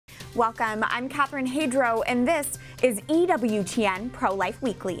Welcome, I'm Hadro, and this is EWTN Pro-Life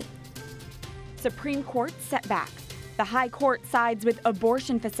Weekly. Supreme Court setback. The High Court sides with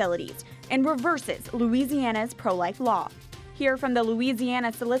abortion facilities and reverses Louisiana's pro-life law. Hear from the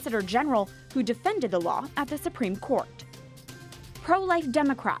Louisiana Solicitor General who defended the law at the Supreme Court. Pro-life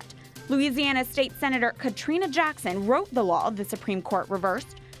Democrat. Louisiana State Senator Katrina Jackson wrote the law the Supreme Court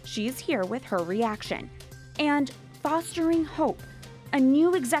reversed. She's here with her reaction. And fostering hope. A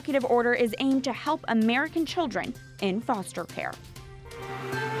new executive order is aimed to help American children in foster care.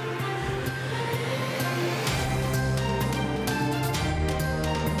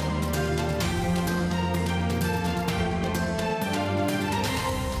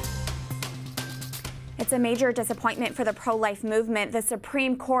 It's a major disappointment for the pro-life movement. The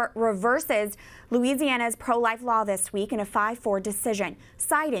Supreme Court reverses Louisiana's pro-life law this week in a 5-4 decision,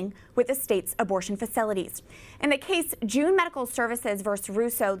 siding with the state's abortion facilities. In the case June Medical Services versus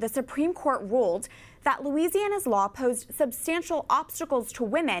Russo, the Supreme Court ruled that Louisiana's law posed substantial obstacles to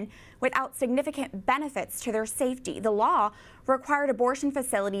women without significant benefits to their safety. The law required abortion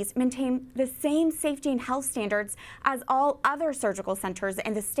facilities maintain the same safety and health standards as all other surgical centers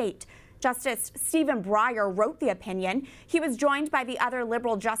in the state. Justice Stephen Breyer wrote the opinion. He was joined by the other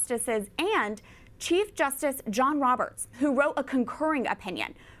liberal justices and Chief Justice John Roberts, who wrote a concurring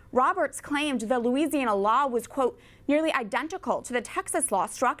opinion. Roberts claimed the Louisiana law was, quote, nearly identical to the Texas law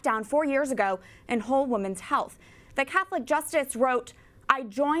struck down 4 years ago in Whole Woman's Health. The Catholic justice wrote, I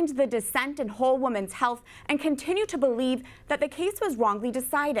joined the dissent in Whole Woman's Health and continue to believe that the case was wrongly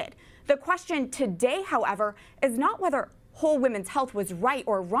decided. The question today, however, is not whether Whole Women's Health was right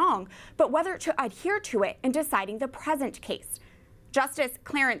or wrong, but whether to adhere to it in deciding the present case. Justice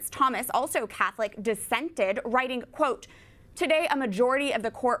Clarence Thomas, also Catholic, dissented, writing, quote, today a majority of the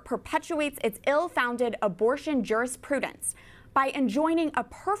court perpetuates its ill-founded abortion jurisprudence by enjoining a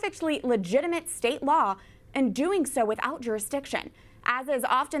perfectly legitimate state law and doing so without jurisdiction. As is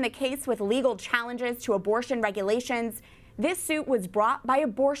often the case with legal challenges to abortion regulations, this suit was brought by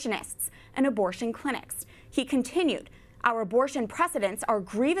abortionists and abortion clinics. He continued, our abortion precedents are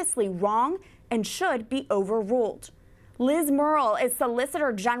grievously wrong and should be overruled. Liz Murrill is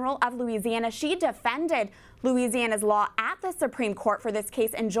Solicitor General of Louisiana. She defended Louisiana's law at the Supreme Court for this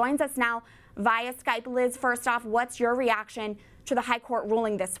case and joins us now via Skype. Liz, first off, what's your reaction to the High Court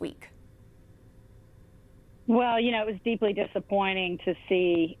ruling this week? Well, you know, it was deeply disappointing to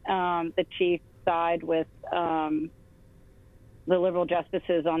see the chief side with the liberal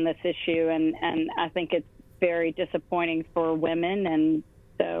justices on this issue, and I think it's very disappointing for women, and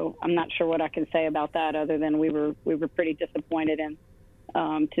so I'm not sure what I can say about that other than we were pretty disappointed in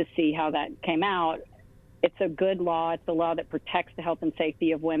to see how that came out. It's a good law. It's a law that protects the health and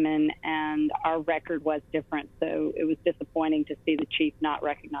safety of women, and our record was different. So it was disappointing to see the chief not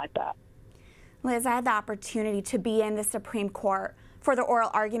recognize that. Liz, I had the opportunity to be in the Supreme Court for the oral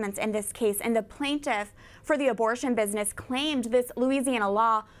arguments in this case, and the plaintiff for the abortion business claimed this Louisiana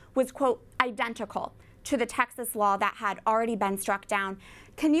law was, quote, identical to the Texas law that had already been struck down.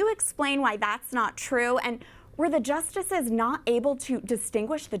 Can you explain why that's not true? And were the justices not able to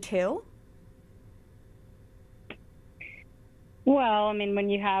distinguish the two? Well, I mean, when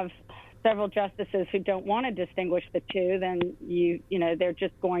you have several justices who don't want to distinguish the two, then you know, they're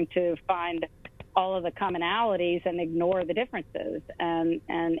just going to find all of the commonalities and ignore the differences. And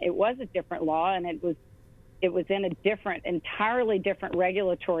it was a different law, and it was in a entirely different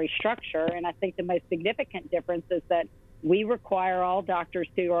regulatory structure. And I think the most significant difference is that we require all doctors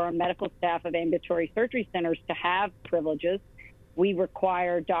who are on medical staff of ambulatory surgery centers to have privileges. We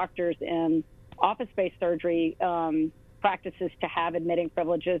require doctors in office-based surgery practices to have admitting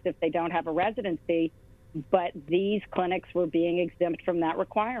privileges if they don't have a residency, but these clinics were being exempt from that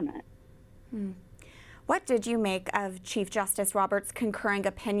requirement. What did you make of Chief Justice Roberts' concurring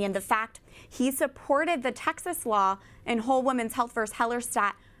opinion, the fact he supported the Texas law in Whole Woman's Health versus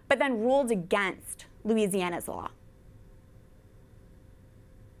Hellerstedt, but then ruled against Louisiana's law?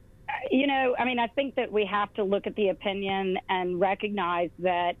 You know, I mean, I think that we have to look at the opinion and recognize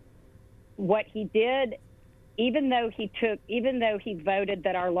that what he did, even though he voted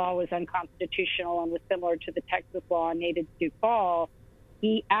that our law was unconstitutional and was similar to the Texas law and needed to fall,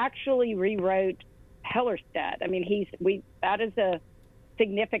 he actually rewrote Hellerstedt. I mean, that is a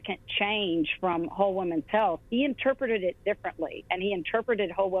significant change from Whole Woman's Health. He interpreted it differently, and he interpreted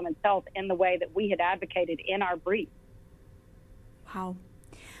Whole Woman's Health in the way that we had advocated in our brief. Wow.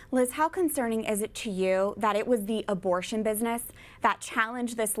 Liz, how concerning is it to you that it was the abortion business that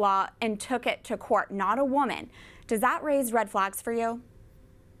challenged this law and took it to court, not a woman? Does that raise red flags for you?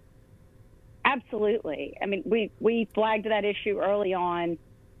 Absolutely. I mean, we flagged that issue early on,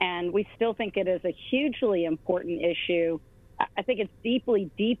 And we still think it is a hugely important issue. I think it's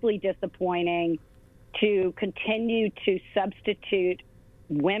deeply, deeply disappointing to continue to substitute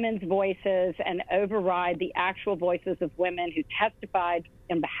women's voices and override the actual voices of women who testified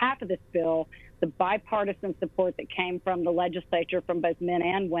on behalf of this bill, the bipartisan support that came from the legislature from both men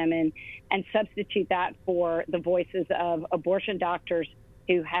and women, and substitute that for the voices of abortion doctors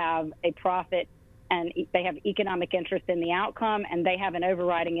who have a profit and they have economic interest in the outcome, and they have an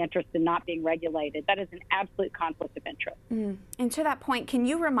overriding interest in not being regulated. That is an absolute conflict of interest. And to that point, can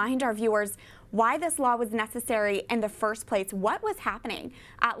you remind our viewers why this law was necessary in the first place? What was happening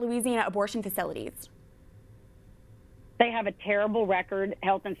at Louisiana abortion facilities? They have a terrible record,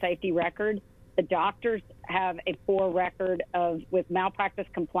 health and safety record. The doctors have a poor record with malpractice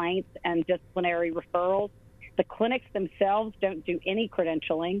complaints and disciplinary referrals. The clinics themselves don't do any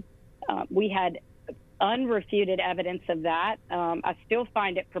credentialing. We had unrefuted evidence of that. I still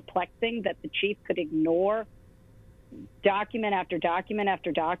find it perplexing that the chief could ignore document after document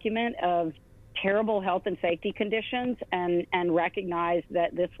after document of terrible health and safety conditions and recognize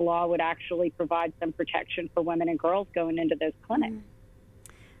that this law would actually provide some protection for women and girls going into those clinics.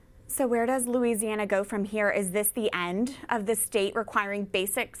 So where does Louisiana go from here? Is this the end of the state requiring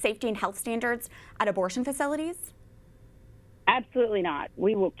basic safety and health standards at abortion facilities? Absolutely not.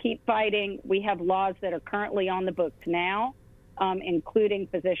 We will keep fighting. We have laws that are currently on the books now, including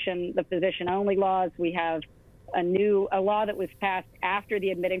the physician-only laws. We have a law that was passed after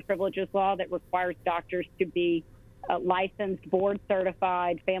the admitting privileges law that requires doctors to be licensed, board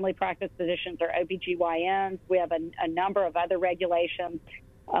certified, family practice physicians or OBGYNs. We have a number of other regulations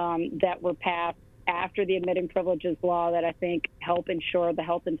that were passed after the admitting privileges law that I think help ensure the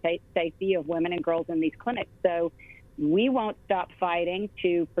health and safety of women and girls in these clinics. So we won't stop fighting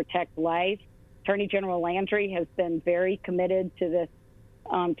to protect life. Attorney General Landry has been very committed to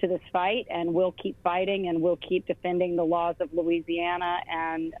this fight, and we'll keep fighting and we'll keep defending the laws of Louisiana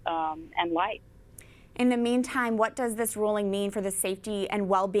and life. In the meantime, what does this ruling mean for the safety and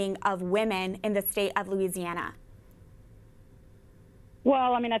well-being of women in the state of Louisiana?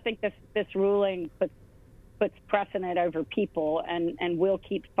 Well, I mean, I think this ruling puts precedent over people, and we'll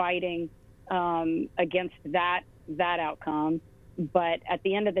keep fighting against that outcome. But at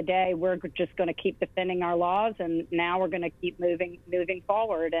the end of the day, we're just going to keep defending our laws, and now we're going to keep moving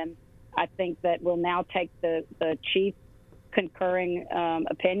forward. And I think that we'll now take the chief's concurring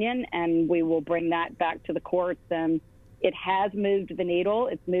opinion, and we will bring that back to the courts. And it has moved the needle.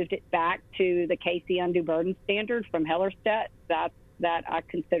 It's moved it back to the Casey undue burden standard from Hellerstedt. That I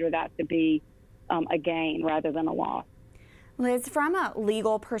consider that to be a gain rather than a loss. Liz, from a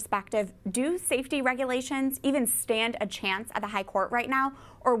legal perspective, do safety regulations even stand a chance at the high court right now,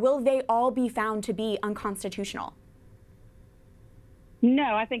 or will they all be found to be unconstitutional?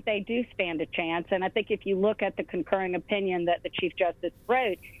 No, I think they do stand a chance. And I think if you look at the concurring opinion that the Chief Justice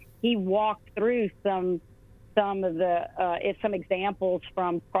wrote, he walked through some examples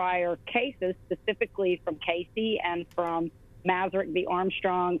from prior cases, specifically from Casey and from Masrick v.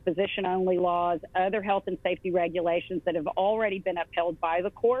 Armstrong, physician-only laws, other health and safety regulations that have already been upheld by the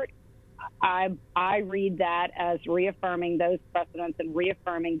court. I read that as reaffirming those precedents and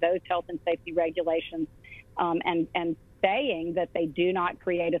reaffirming those health and safety regulations and saying that they do not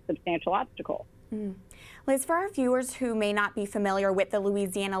create a substantial obstacle. Liz, for our viewers who may not be familiar with the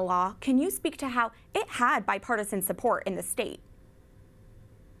Louisiana law, can you speak to how it had bipartisan support in the state?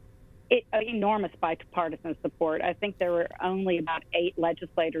 Enormous bipartisan support. I think there were only about 8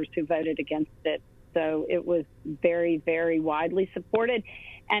 legislators who voted against it. So it was very, very widely supported.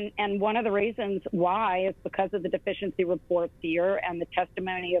 And one of the reasons why is because of the deficiency reports here and the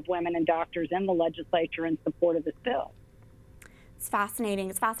testimony of women and doctors in the legislature in support of this bill. It's fascinating.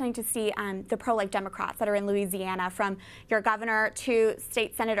 It's fascinating to see the pro-life Democrats that are in Louisiana, from your governor to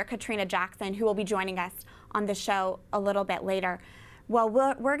State Senator Katrina Jackson, who will be joining us on the show a little bit later. Well,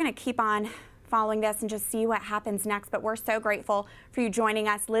 we're going to keep on following this and just see what happens next, but we're so grateful for you joining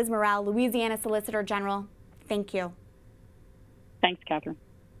us. Liz Murrill, Louisiana Solicitor General, thank you. Thanks, Catherine.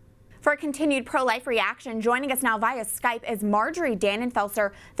 For a continued pro-life reaction, joining us now via Skype is Marjorie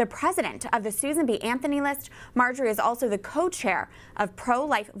Dannenfelser, the president of the Susan B. Anthony List. Marjorie is also the co-chair of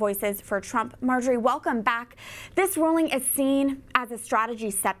Pro-Life Voices for Trump. Marjorie, welcome back. This ruling is seen as a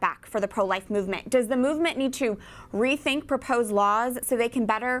strategy setback for the pro-life movement. Does the movement need to rethink proposed laws so they can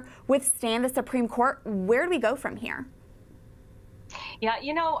better withstand the Supreme Court? Where do we go from here? Yeah,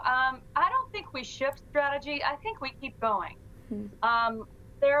 you know, I don't think we shift strategy. I think we keep going.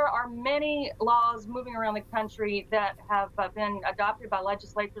 There are many laws moving around the country that have been adopted by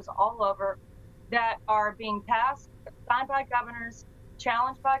legislatures all over that are being passed, signed by governors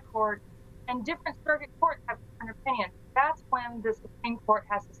challenged by court, and different circuit courts have different opinions. That's when the Supreme Court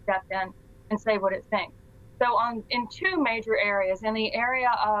has to step in and say what it thinks. So in two major areas, in the area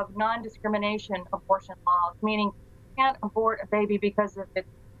of non-discrimination abortion laws, meaning you can't abort a baby because of its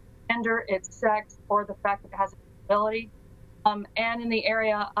gender, its sex, or the fact that it has a disability, and in the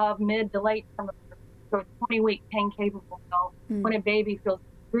area of mid to late term, so 20-week pain-capable adult, when a baby feels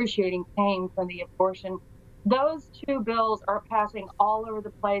excruciating pain from the abortion. Those two bills are passing all over the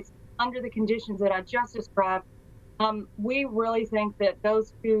place under the conditions that I just described. We really think that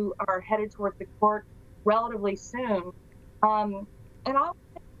those two are headed towards the court relatively soon. And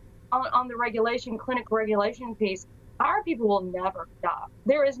on the regulation, clinical regulation piece, our people will never stop.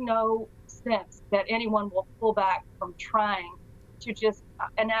 There is no sense that anyone will pull back from trying to just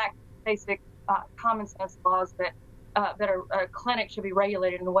enact basic common sense laws that a clinic should be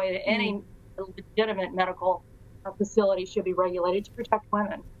regulated in the way that any legitimate medical facility should be regulated to protect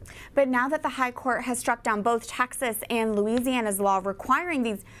women. But now that the High Court has struck down both Texas and Louisiana's law requiring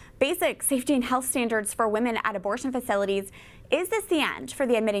these basic safety and health standards for women at abortion facilities, is this the end for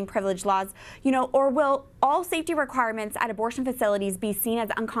the admitting privilege laws? Or will all safety requirements at abortion facilities be seen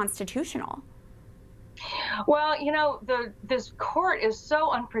as unconstitutional? Well, this court is so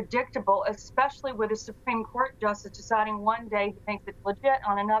unpredictable, especially with a Supreme Court justice deciding one day he thinks it's legit,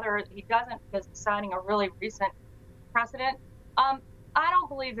 on another he doesn't, because deciding a really recent precedent. I don't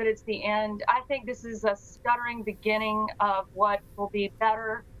believe that it's the end. I think this is a stuttering beginning of what will be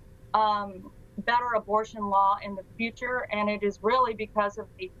better abortion law in the future, and it is really because of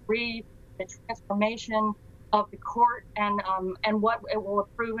the transformation of the court and what it will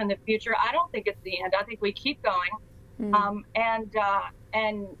approve in the future. I don't think it's the end. I think we keep going.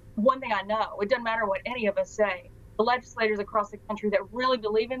 And one thing I know, it doesn't matter what any of us say, the legislators across the country that really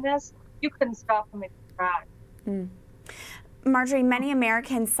believe in this, you couldn't stop them if you tried. Marjorie, many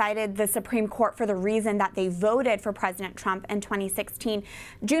Americans cited the Supreme Court for the reason that they voted for President Trump in 2016.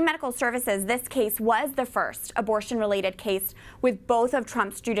 June Medical Services, this case was the first abortion-related case with both of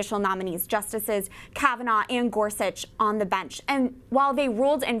Trump's judicial nominees, Justices Kavanaugh and Gorsuch, on the bench. And while they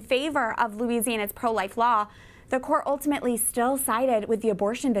ruled in favor of Louisiana's pro-life law, the court ultimately still sided with the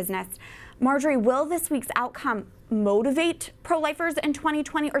abortion business. Marjorie, will this week's outcome motivate pro-lifers in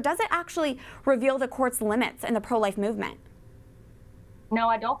 2020, or does it actually reveal the court's limits in the pro-life movement? No,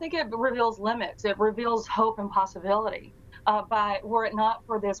 I don't think it reveals limits. It reveals hope and possibility. Were it not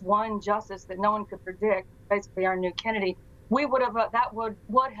for this one justice that no one could predict, basically our new Kennedy, we would have that would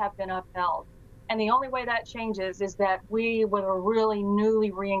have been upheld. And the only way that changes is that we, with a really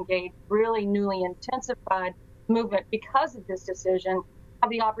newly reengaged, really newly intensified movement because of this decision, have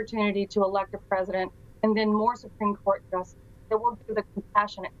the opportunity to elect a president and then more Supreme Court justices that will do the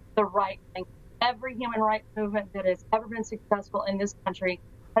compassionate, the right thing. Every human rights movement that has ever been successful in this country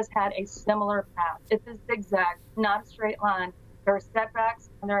has had a similar path. It's a zigzag, not a straight line. There are setbacks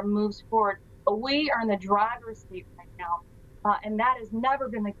and there are moves forward. But we are in the driver's seat right now, and that has never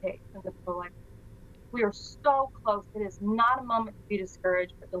been the case in the pro-life. We are so close. It is not a moment to be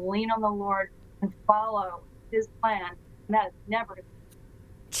discouraged, but to lean on the Lord and follow His plan, and that is never to be.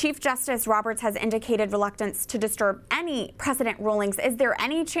 Chief Justice Roberts has indicated reluctance to disturb any precedent rulings. Is there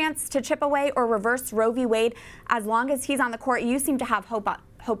any chance to chip away or reverse Roe v. Wade as long as he's on the court? You seem to have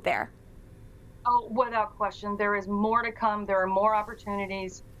hope there. Oh, without question. There is more to come. There are more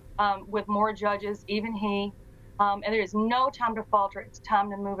opportunities with more judges, even he. And there is no time to falter. It's time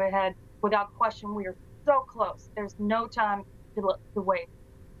to move ahead. Without question, we are so close. There's no time to wait.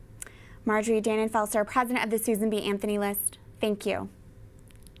 Marjorie Dannenfelser, president of the Susan B. Anthony List, thank you.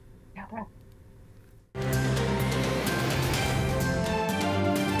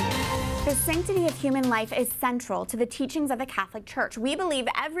 The sanctity of human life is central to the teachings of the Catholic Church. We believe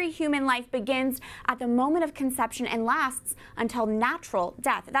every human life begins at the moment of conception and lasts until natural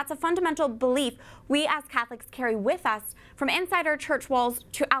death. That's a fundamental belief we as Catholics carry with us from inside our church walls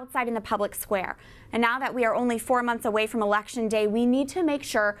to outside in the public square. And now that we are only 4 months away from Election Day, we need to make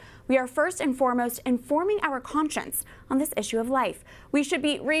sure we are first and foremost informing our conscience on this issue of life. We should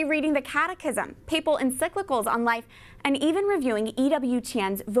be rereading the Catechism, papal encyclicals on life, and even reviewing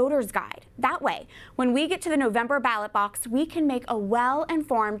EWTN's Voter's Guide. That way, when we get to the November ballot box, we can make a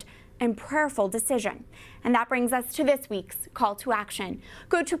well-informed and prayerful decision. And that brings us to this week's call to action.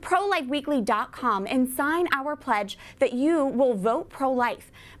 Go to ProLifeWeekly.com and sign our pledge that you will vote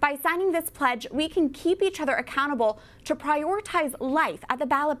pro-life. By signing this pledge, we can keep each other accountable to prioritize life at the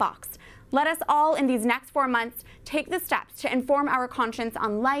ballot box. Let us all in these next 4 months take the steps to inform our conscience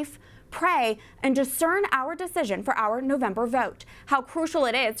on life, pray, and discern our decision for our November vote. How crucial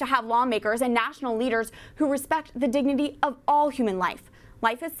it is to have lawmakers and national leaders who respect the dignity of all human life.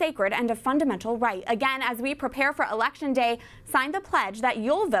 Life is sacred and a fundamental right. Again, as we prepare for Election Day, sign the pledge that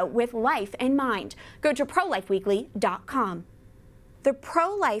you'll vote with life in mind. Go to prolifeweekly.com. The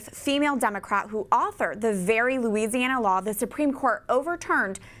pro-life female Democrat who authored the very Louisiana law the Supreme Court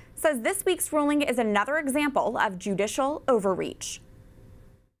overturned says this week's ruling is another example of judicial overreach.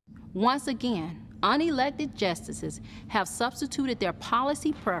 Once again, unelected justices have substituted their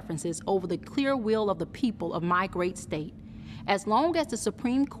policy preferences over the clear will of the people of my great state. As long as the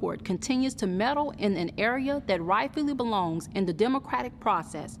Supreme Court continues to meddle in an area that rightfully belongs in the democratic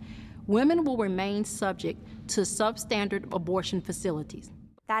process, women will remain subject to substandard abortion facilities.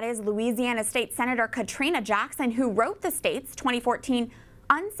 That is Louisiana State Senator Katrina Jackson, who wrote the state's 2014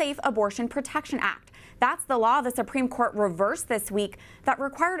 Unsafe Abortion Protection Act. That's the law the Supreme Court reversed this week that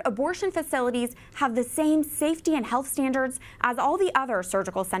required abortion facilities have the same safety and health standards as all the other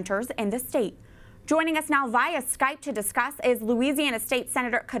surgical centers in the state. Joining us now via Skype to discuss is Louisiana State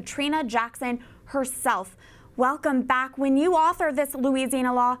Senator Katrina Jackson herself. Welcome back. When you authored this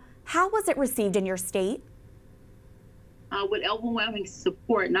Louisiana law, how was it received in your state? With overwhelming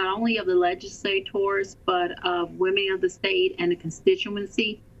support, not only of the legislators, but of women of the state and the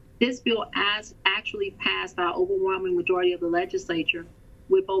constituency. This bill actually passed by an overwhelming majority of the legislature,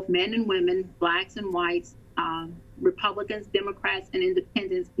 with both men and women, blacks and whites, Republicans, Democrats, and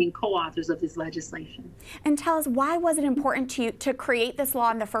independents being co-authors of this legislation. And tell us, why was it important to you to create this law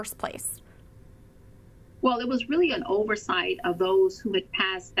in the first place? Well, it was really an oversight of those who had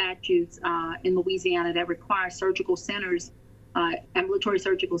passed statutes in Louisiana that require surgical centers, ambulatory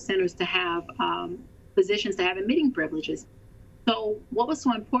surgical centers, to have physicians to have admitting privileges. So what was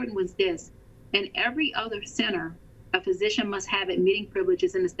so important was this: in every other center, a physician must have admitting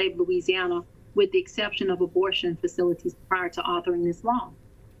privileges in the state of Louisiana, with the exception of abortion facilities prior to authoring this law.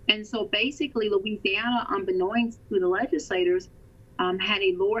 And so basically, Louisiana, unbeknownst to the legislators, had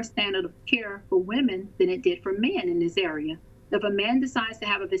a lower standard of care for women than it did for men in this area. If a man decides to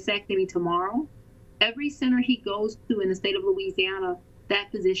have a vasectomy tomorrow, every center he goes to in the state of Louisiana, that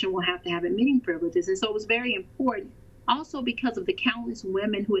physician will have to have admitting privileges. And so it was very important, also because of the countless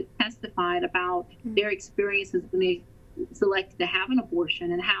women who had testified about their experiences when they selected to have an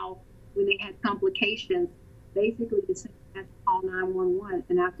abortion, and how when they had complications, basically the center had to call 911,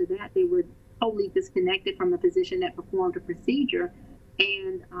 and after that they were totally disconnected from the physician that performed the procedure,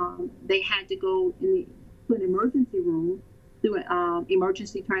 and they had to go to an emergency room through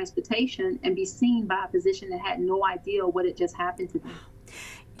emergency transportation and be seen by a physician that had no idea what had just happened to them.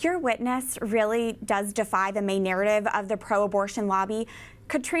 Your witness really does defy the main narrative of the pro-abortion lobby.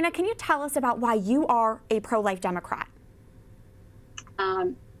 Katrina, can you tell us about why you are a pro-life Democrat?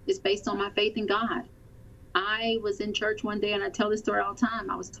 It's based on my faith in God. I was in church one day, and I tell this story all the time.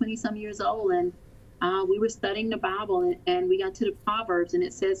 I was 20-some years old, and we were studying the Bible, and we got to the Proverbs, and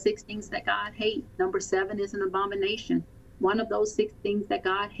it says 6 things that God hates. Number 7 is an abomination. One of those 6 things that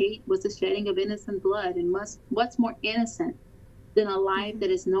God hates was the shedding of innocent blood. And what's more innocent than a life that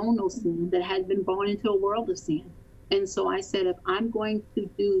has known no sin, that has been born into a world of sin? And so I said, if I'm going to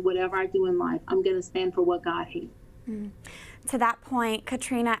do whatever I do in life, I'm going to stand for what God hates. To that point,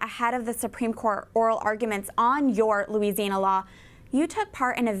 Katrina, ahead of the Supreme Court oral arguments on your Louisiana law, you took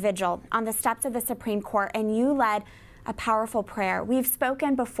part in a vigil on the steps of the Supreme Court, and you led a powerful prayer. We've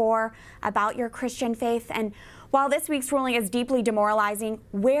spoken before about your Christian faith, and while this week's ruling is deeply demoralizing,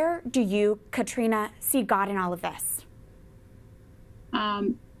 where do you, Katrina, see God in all of this?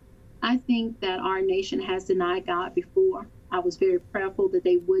 I think that our nation has denied God before. I was very prayerful that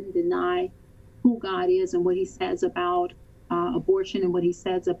they wouldn't deny who God is and what he says about abortion and what he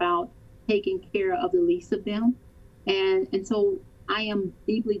says about taking care of the least of them. And so I am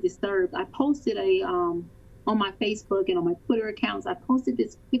deeply disturbed. I posted on my Facebook and on my Twitter accounts, I posted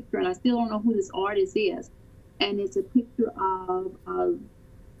this picture, and I still don't know who this artist is. And it's a picture of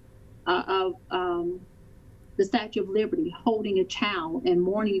the Statue of Liberty holding a child and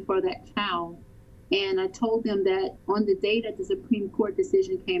mourning for that child. And I told them that on the day that the Supreme Court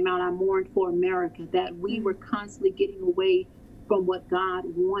decision came out, I mourned for America, that we were constantly getting away from what God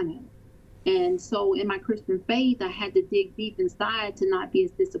wanted. And so in my Christian faith, I had to dig deep inside to not be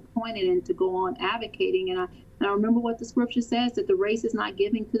as disappointed and to go on advocating. And I remember what the scripture says, that the race is not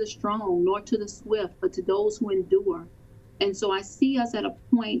given to the strong nor to the swift, but to those who endure. And so I see us at a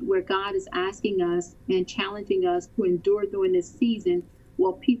point where God is asking us and challenging us to endure during this season,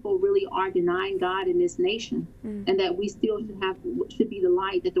 while people really are denying God in this nation, and that we still should be the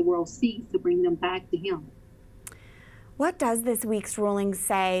light that the world sees to bring them back to him. What does this week's ruling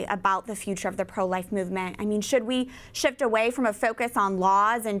say about the future of the pro-life movement? I mean, should we shift away from a focus on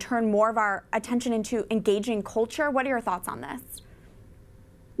laws and turn more of our attention into engaging culture? What are your thoughts on this?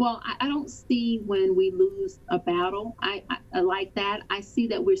 Well, I don't see when we lose a battle I like that. I see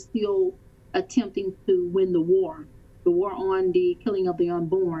that we're still attempting to win the war on the killing of the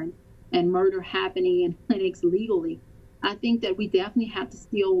unborn and murder happening in clinics legally. I think that we definitely have to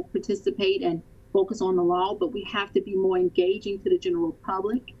still participate and focus on the law, but we have to be more engaging to the general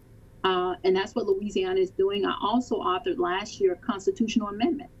public. And that's what Louisiana is doing. I also authored last year a constitutional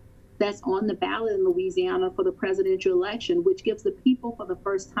amendment that's on the ballot in Louisiana for the presidential election, which gives the people for the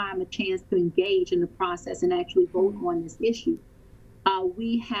first time a chance to engage in the process and actually vote on this issue.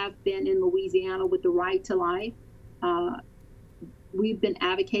 We have been in Louisiana with the right to life. We've been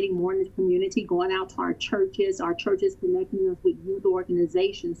advocating more in the community, going out to our churches connecting us with youth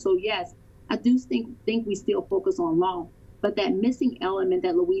organizations. So yes, I do think we still focus on law, but that missing element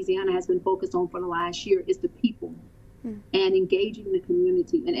that Louisiana has been focused on for the last year is the people and engaging the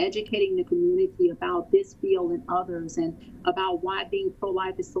community and educating the community about this bill and others and about why being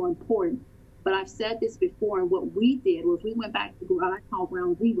pro-life is so important. But I've said this before, and what we did was we went back to what I call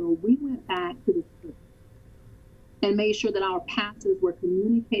ground zero. We went back to the church and made sure that our pastors were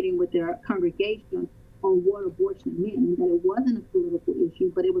communicating with their congregation on what abortion meant, and that it wasn't a political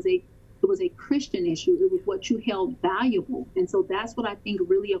issue, but it was a Christian issue. It was what you held valuable. And so that's what I think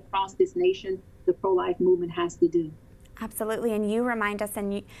really across this nation, the pro-life movement has to do. Absolutely. And you remind us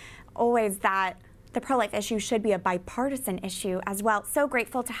always that the pro-life issue should be a bipartisan issue as well. So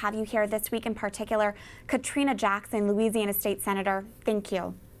grateful to have you here this week in particular. Katrina Jackson, Louisiana State Senator, thank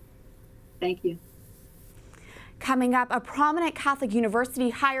you. Thank you. Coming up, a prominent Catholic university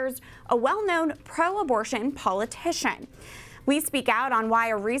hires a well-known pro-abortion politician. We speak out on why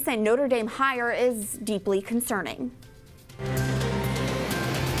a recent Notre Dame hire is deeply concerning.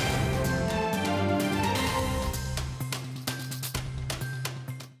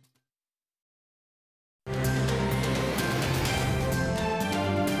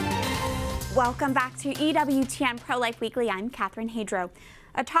 Welcome back to EWTN Pro-Life Weekly. I'm Catherine Hadro.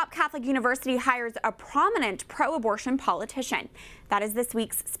 A top Catholic university hires a prominent pro-abortion politician. That is this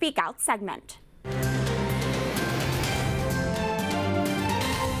week's Speak Out segment.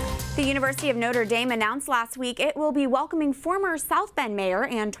 The University of Notre Dame announced last week it will be welcoming former South Bend mayor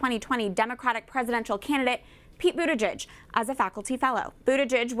and 2020 Democratic presidential candidate Pete Buttigieg as a faculty fellow.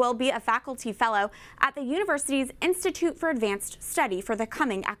 Buttigieg will be a faculty fellow at the university's Institute for Advanced Study for the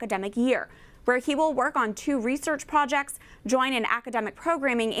coming academic year, where he will work on 2 research projects, join in academic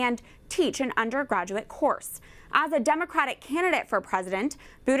programming, and teach an undergraduate course. As a Democratic candidate for president,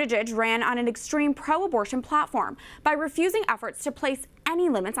 Buttigieg ran on an extreme pro-abortion platform by refusing efforts to place any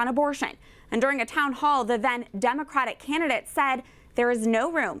limits on abortion. And during a town hall, the then Democratic candidate said there is no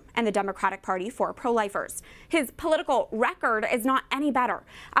room in the Democratic Party for pro-lifers. His political record is not any better.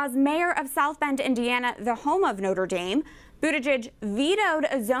 As mayor of South Bend, Indiana, the home of Notre Dame, Buttigieg vetoed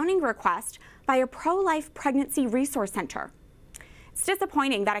a zoning request by a pro-life pregnancy resource center. It's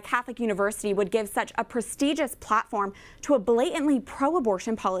disappointing that a Catholic university would give such a prestigious platform to a blatantly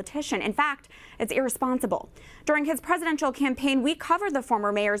pro-abortion politician. In fact, it's irresponsible. During his presidential campaign, we covered the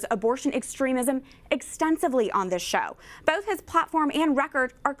former mayor's abortion extremism extensively on this show. Both his platform and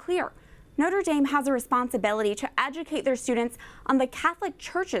record are clear. Notre Dame has a responsibility to educate their students on the Catholic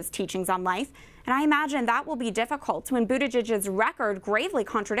Church's teachings on life, and I imagine that will be difficult when Buttigieg's record gravely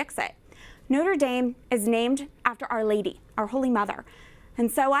contradicts it. Notre Dame is named after Our Lady, our Holy Mother. And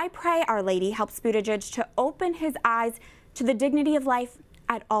so I pray Our Lady helps Buttigieg to open his eyes to the dignity of life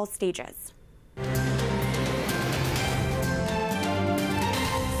at all stages.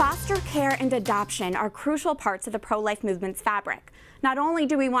 Foster care and adoption are crucial parts of the pro-life movement's fabric. Not only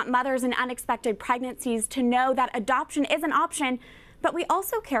do we want mothers in unexpected pregnancies to know that adoption is an option, but we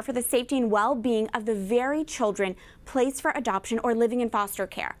also care for the safety and well-being of the very children placed for adoption or living in foster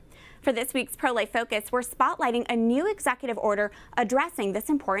care. For this week's Pro-Life Focus, we're spotlighting a new executive order addressing this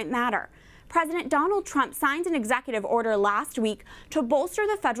important matter. President Donald Trump signed an executive order last week to bolster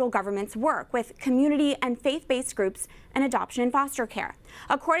the federal government's work with community and faith-based groups in adoption and foster care.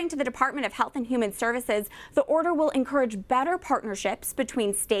 According to the Department of Health and Human Services, the order will encourage better partnerships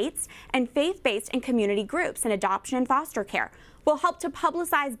between states and faith-based and community groups in adoption and foster care, will help to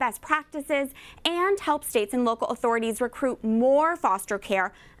publicize best practices, and help states and local authorities recruit more foster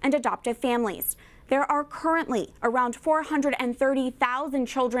care and adoptive families. There are currently around 430,000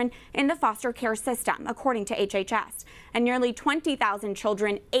 children in the foster care system, according to HHS, and nearly 20,000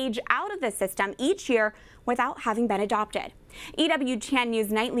 children age out of the system each year without having been adopted. EWTN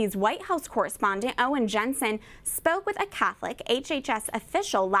News Nightly's White House correspondent Owen Jensen spoke with a Catholic HHS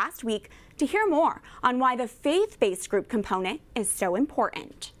official last week to hear more on why the faith-based group component is so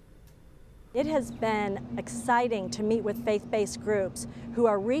important. It has been exciting to meet with faith-based groups who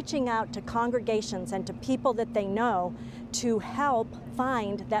are reaching out to congregations and to people that they know to help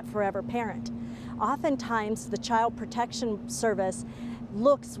find that forever parent. Oftentimes, the Child Protection Service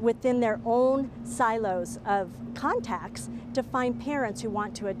looks within their own silos of contacts to find parents who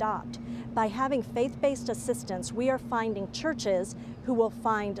want to adopt. By having faith-based assistance, we are finding churches who will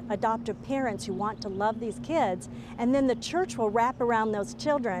find adoptive parents who want to love these kids, and then the church will wrap around those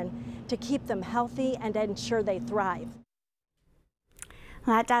children to keep them healthy and ensure they thrive.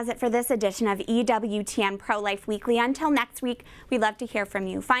 Well, that does it for this edition of EWTN Pro-Life Weekly. Until next week, we'd love to hear from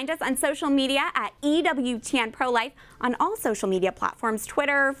you. Find us on social media at EWTN Pro-Life on all social media platforms,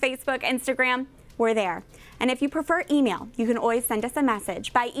 Twitter, Facebook, Instagram. We're there. And if you prefer email, you can always send us a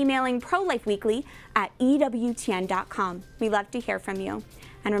message by emailing prolifeweekly@ewtn.com. We love to hear from you.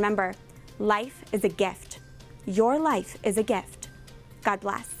 And remember, life is a gift. Your life is a gift. God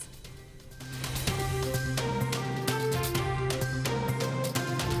bless.